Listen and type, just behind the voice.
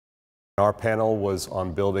Our panel was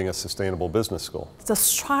on building a sustainable business school. The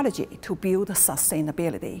strategy to build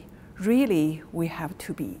sustainability, really we have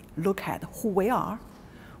to look at who we are,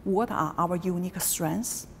 what are our unique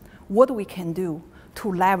strengths, what we can do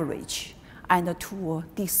to leverage and to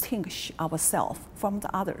distinguish ourselves from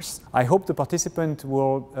the others. I hope the participant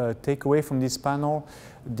will take away from this panel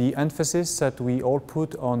the emphasis that we all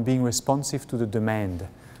put on being responsive to the demand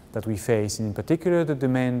that we face, in particular the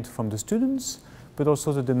demand from the students, but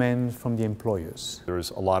also the demand from the employers.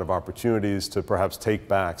 There's a lot of opportunities to perhaps take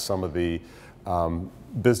back some of the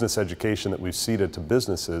business education that we've ceded to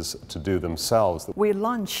businesses to do themselves. We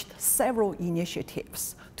launched several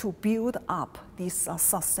initiatives to build up this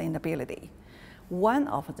sustainability. One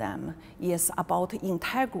of them is about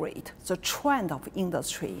integrate the trend of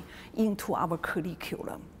industry into our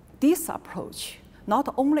curriculum. This approach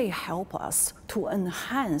not only helps us to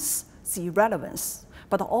enhance the relevance,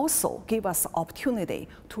 but also give us opportunity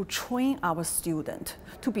to train our students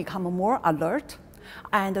to become more alert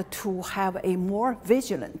and to have a more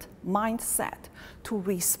vigilant mindset to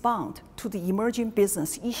respond to the emerging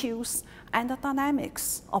business issues and the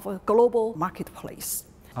dynamics of a global marketplace.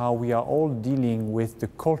 We are all dealing with the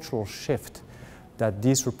cultural shift that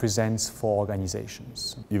this represents for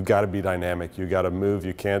organizations. You've got to be dynamic, you've got to move,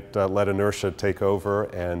 you can't let inertia take over,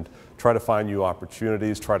 and try to find new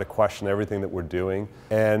opportunities, try to question everything that we're doing.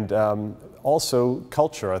 And also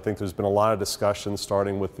culture. I think there's been a lot of discussion,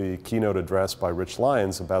 starting with the keynote address by Rich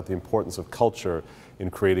Lyons, about the importance of culture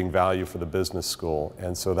in creating value for the business school.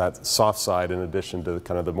 And so that soft side, in addition to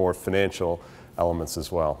kind of the more financial elements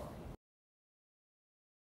as well.